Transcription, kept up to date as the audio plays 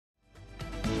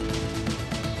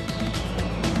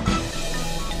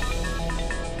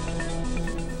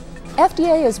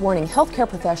FDA is warning healthcare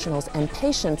professionals and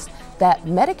patients that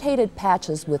medicated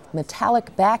patches with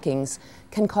metallic backings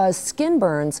can cause skin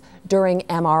burns during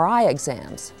MRI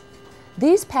exams.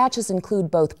 These patches include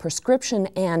both prescription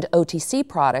and OTC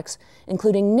products,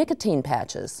 including nicotine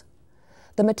patches.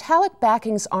 The metallic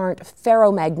backings aren't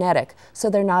ferromagnetic, so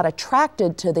they're not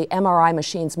attracted to the MRI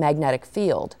machine's magnetic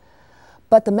field.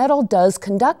 But the metal does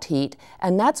conduct heat,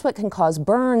 and that's what can cause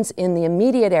burns in the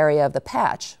immediate area of the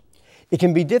patch. It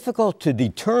can be difficult to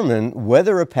determine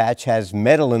whether a patch has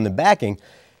metal in the backing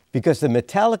because the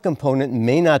metallic component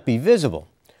may not be visible.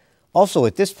 Also,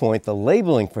 at this point, the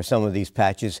labeling for some of these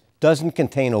patches doesn't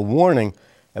contain a warning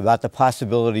about the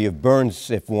possibility of burns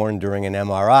if worn during an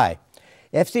MRI.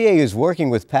 FDA is working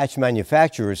with patch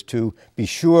manufacturers to be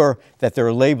sure that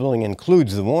their labeling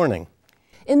includes the warning.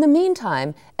 In the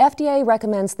meantime, FDA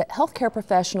recommends that healthcare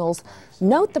professionals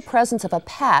note the presence of a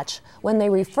patch when they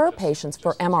refer patients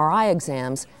for MRI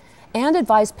exams and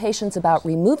advise patients about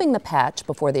removing the patch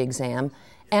before the exam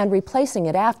and replacing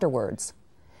it afterwards.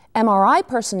 MRI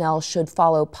personnel should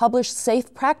follow published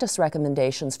safe practice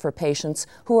recommendations for patients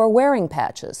who are wearing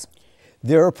patches.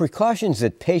 There are precautions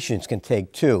that patients can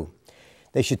take too.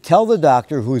 They should tell the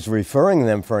doctor who's referring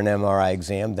them for an MRI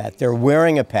exam that they're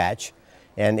wearing a patch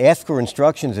and ask for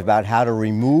instructions about how to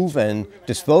remove and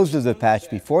dispose of the patch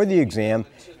before the exam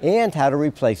and how to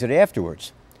replace it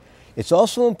afterwards. It's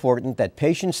also important that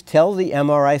patients tell the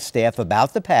MRI staff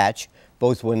about the patch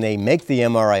both when they make the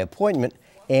MRI appointment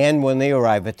and when they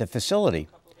arrive at the facility.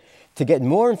 To get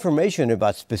more information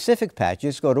about specific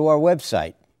patches, go to our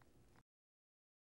website.